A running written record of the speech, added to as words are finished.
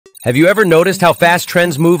Have you ever noticed how fast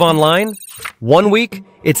trends move online? One week,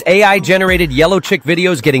 it's AI-generated yellow chick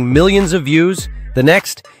videos getting millions of views. The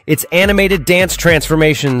next, it's animated dance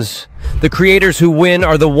transformations. The creators who win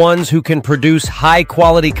are the ones who can produce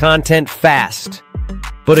high-quality content fast.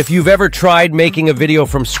 But if you've ever tried making a video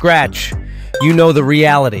from scratch, you know the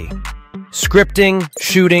reality. Scripting,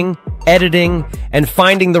 shooting, editing, and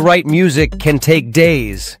finding the right music can take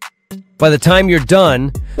days. By the time you're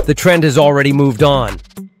done, the trend has already moved on.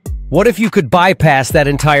 What if you could bypass that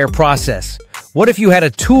entire process? What if you had a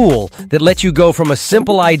tool that lets you go from a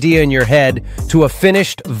simple idea in your head to a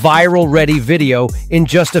finished, viral-ready video in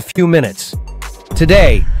just a few minutes?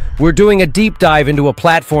 Today, we're doing a deep dive into a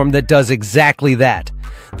platform that does exactly that.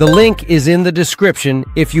 The link is in the description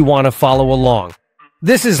if you want to follow along.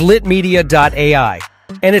 This is LitMedia.ai,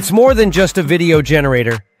 and it's more than just a video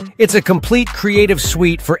generator. It's a complete creative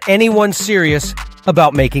suite for anyone serious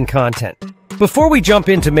about making content. Before we jump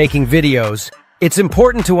into making videos, it's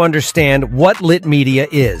important to understand what LitMedia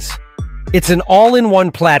is. It's an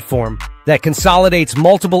all-in-one platform that consolidates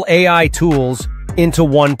multiple AI tools into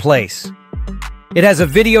one place. It has a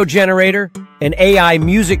video generator, an AI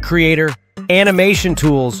music creator, animation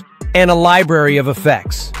tools, and a library of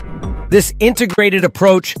effects. This integrated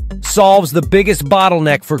approach solves the biggest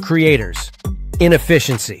bottleneck for creators: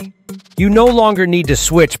 inefficiency. You no longer need to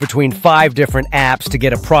switch between 5 different apps to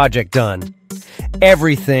get a project done.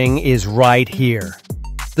 Everything is right here.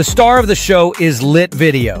 The star of the show is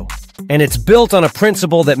LitVideo, and it's built on a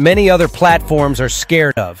principle that many other platforms are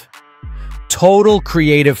scared of: total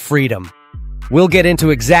creative freedom. We'll get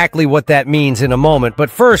into exactly what that means in a moment, but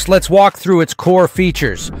first, let's walk through its core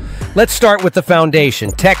features. Let's start with the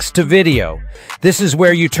foundation: text-to-video. This is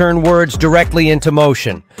where you turn words directly into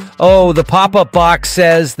motion. Oh, the pop-up box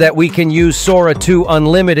says that we can use Sora 2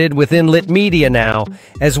 Unlimited within LitMedia now,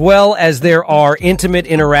 as well as there are intimate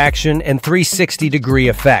interaction and 360-degree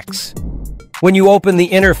effects. When you open the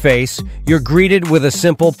interface, you're greeted with a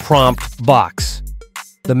simple prompt box.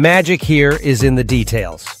 The magic here is in the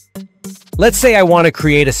details. Let's say I want to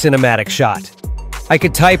create a cinematic shot. I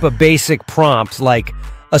could type a basic prompt like,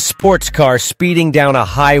 "a sports car speeding down a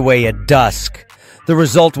highway at dusk." The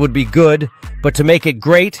result would be good, but to make it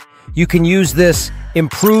great, you can use this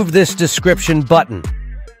 "improve this description" button.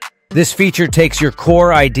 This feature takes your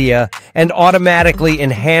core idea and automatically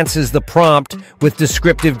enhances the prompt with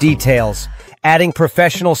descriptive details, adding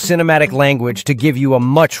professional cinematic language to give you a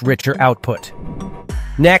much richer output.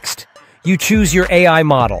 Next, you choose your AI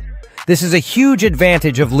model. This is a huge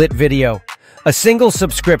advantage of LitVideo. A single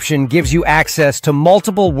subscription gives you access to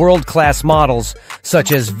multiple world-class models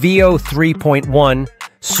such as Veo 3.1,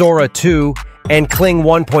 Sora 2, and Kling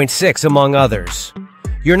 1.6, among others.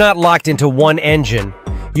 You're not locked into one engine.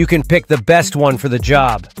 You can pick the best one for the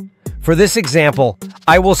job. For this example,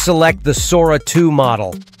 I will select the Sora 2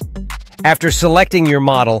 model. After selecting your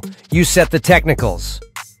model, you set the technicals: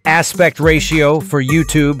 aspect ratio for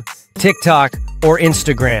YouTube, TikTok, or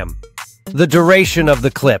Instagram, the duration of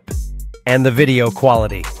the clip, and the video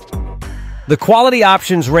quality. The quality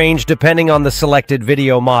options range depending on the selected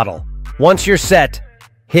video model. Once you're set,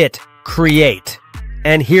 hit Create,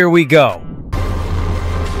 and here we go.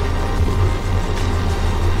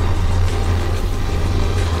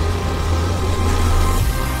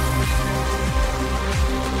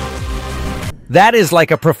 That is like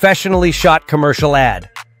a professionally shot commercial ad.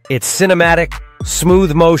 It's cinematic,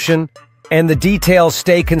 smooth motion, and the details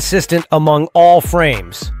stay consistent among all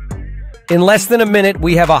frames. In less than a minute,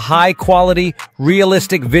 we have a high-quality,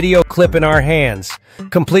 realistic video clip in our hands,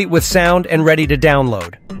 complete with sound and ready to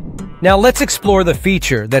download. Now let's explore the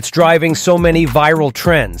feature that's driving so many viral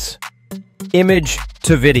trends: image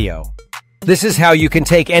to video. This is how you can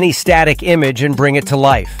take any static image and bring it to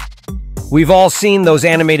life. We've all seen those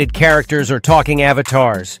animated characters or talking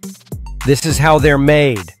avatars. This is how they're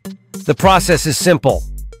made. The process is simple.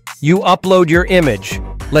 You upload your image,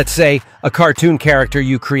 let's say a cartoon character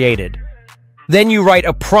you created. Then you write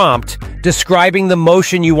a prompt describing the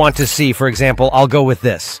motion you want to see. For example, I'll go with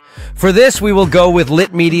this. For this, we will go with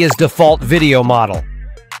LitMedia's default video model.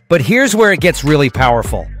 But here's where it gets really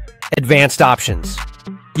powerful: advanced options.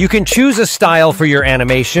 You can choose a style for your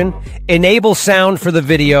animation, enable sound for the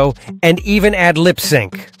video, and even add lip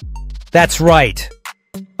sync. That's right.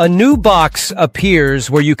 A new box appears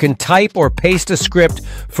where you can type or paste a script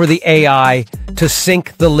for the AI to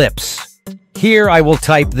sync the lips. Here I will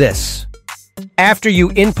type this. After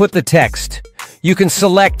you input the text, you can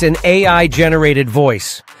select an AI-generated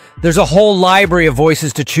voice. There's a whole library of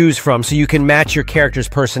voices to choose from, so you can match your character's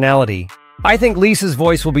personality. I think Lisa's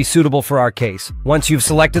voice will be suitable for our case. Once you've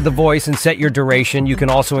selected the voice and set your duration, you can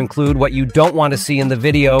also include what you don't want to see in the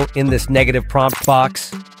video in this negative prompt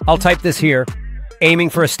box. I'll type this here, aiming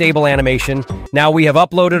for a stable animation. Now we have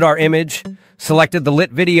uploaded our image, selected the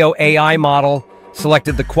LitVideo AI model,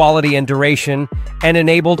 selected the quality and duration, and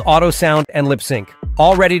enabled auto sound and lip sync.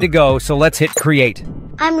 All ready to go, so let's hit create.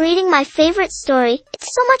 I'm reading my favorite story.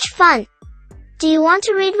 It's so much fun. Do you want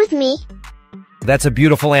to read with me? That's a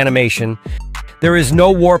beautiful animation. There is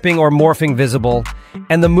no warping or morphing visible,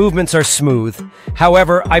 and the movements are smooth.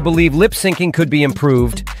 However, I believe lip syncing could be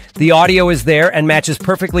improved. The audio is there and matches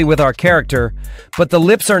perfectly with our character, but the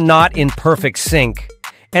lips are not in perfect sync.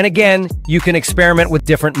 And again, you can experiment with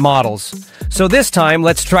different models. So this time,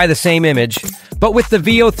 let's try the same image, but with the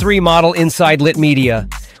VO3 model inside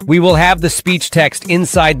LitMedia. We will have the speech text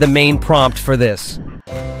inside the main prompt for this.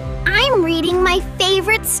 I'm reading my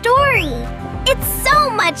favorite story. It's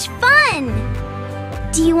so much fun!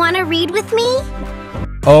 Do you want to read with me?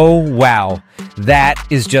 Oh, wow. That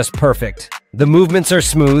is just perfect. The movements are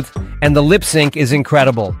smooth, and the lip sync is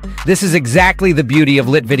incredible. This is exactly the beauty of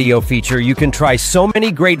LitVideo feature. You can try so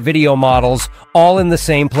many great video models all in the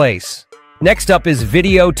same place. Next up is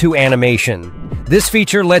video to animation. This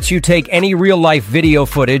feature lets you take any real-life video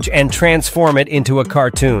footage and transform it into a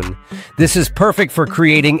cartoon. This is perfect for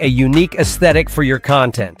creating a unique aesthetic for your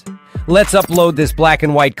content. Let's upload this black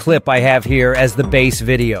and white clip I have here as the base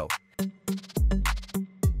video.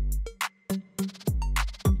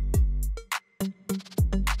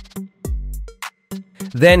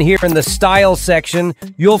 Then here in the Style section,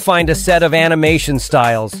 you'll find a set of animation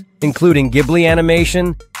styles, including Ghibli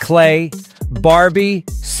animation, Clay, Barbie,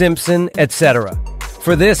 Simpson, etc.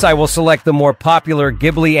 For this, I will select the more popular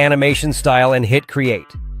Ghibli animation style and hit Create.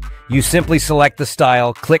 You simply select the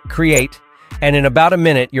style, click Create, and in about a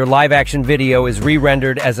minute, your live-action video is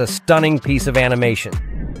re-rendered as a stunning piece of animation.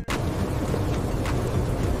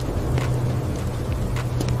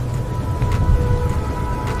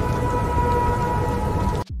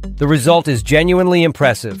 The result is genuinely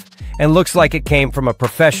impressive and looks like it came from a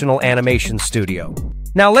professional animation studio.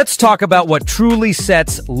 Now let's talk about what truly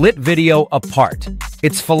sets LitVideo apart: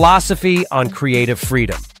 its philosophy on creative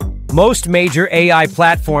freedom. Most major AI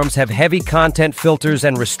platforms have heavy content filters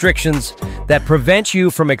and restrictions that prevent you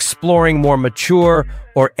from exploring more mature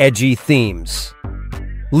or edgy themes.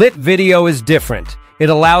 LitVideo is different. It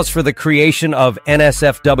allows for the creation of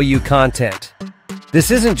NSFW content. This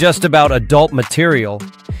isn't just about adult material.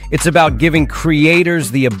 It's about giving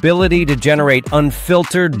creators the ability to generate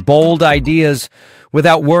unfiltered, bold ideas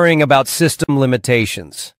without worrying about system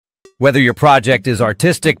limitations. Whether your project is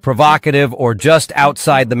artistic, provocative, or just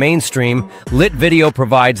outside the mainstream, LitVideo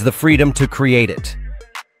provides the freedom to create it.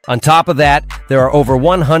 On top of that, there are over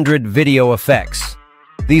 100 video effects.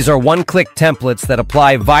 These are one-click templates that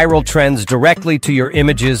apply viral trends directly to your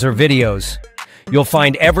images or videos. You'll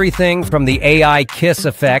find everything from the AI kiss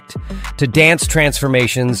effect to dance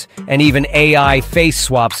transformations and even AI face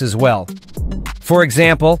swaps as well. For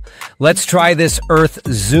example, let's try this Earth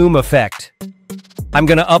zoom effect. I'm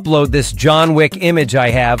going to upload this John Wick image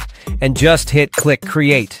I have and just hit click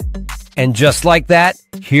create. And just like that,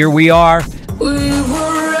 here we are.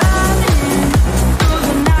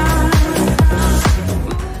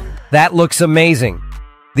 That looks amazing.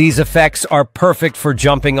 These effects are perfect for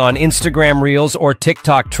jumping on Instagram Reels or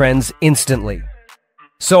TikTok trends instantly.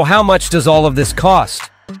 So how much does all of this cost?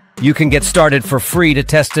 You can get started for free to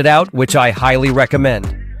test it out, which I highly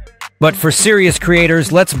recommend. But for serious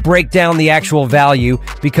creators, let's break down the actual value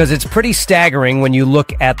because it's pretty staggering when you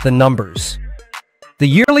look at the numbers. The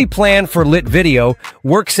yearly plan for LitVideo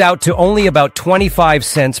works out to only about 25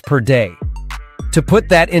 cents per day. To put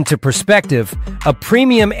that into perspective, a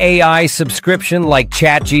premium AI subscription like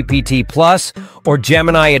ChatGPT Plus or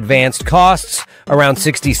Gemini Advanced costs around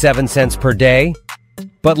 67 cents per day.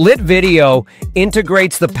 But LitVideo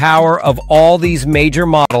integrates the power of all these major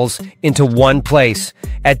models into one place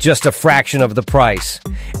at just a fraction of the price.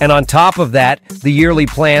 And on top of that, the yearly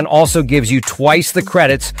plan also gives you twice the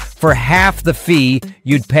credits for half the fee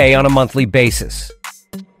you'd pay on a monthly basis.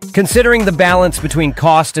 Considering the balance between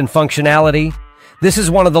cost and functionality, this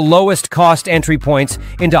is one of the lowest cost entry points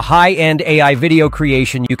into high-end AI video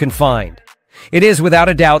creation you can find. It is without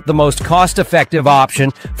a doubt the most cost-effective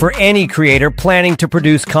option for any creator planning to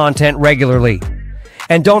produce content regularly.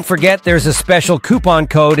 And don't forget there's a special coupon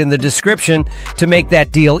code in the description to make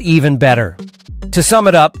that deal even better. To sum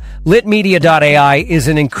it up, LitMedia.ai is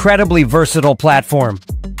an incredibly versatile platform.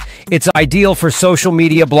 It's ideal for social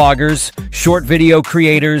media bloggers, short video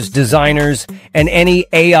creators, designers, and any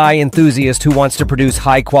AI enthusiast who wants to produce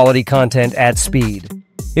high-quality content at speed.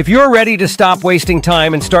 If you're ready to stop wasting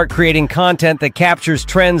time and start creating content that captures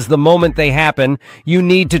trends the moment they happen, you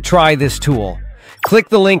need to try this tool. Click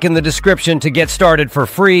the link in the description to get started for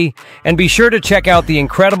free, and be sure to check out the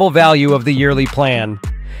incredible value of the yearly plan.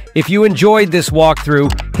 If you enjoyed this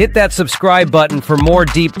walkthrough, hit that subscribe button for more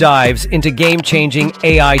deep dives into game-changing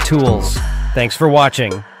AI tools. Thanks for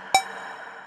watching.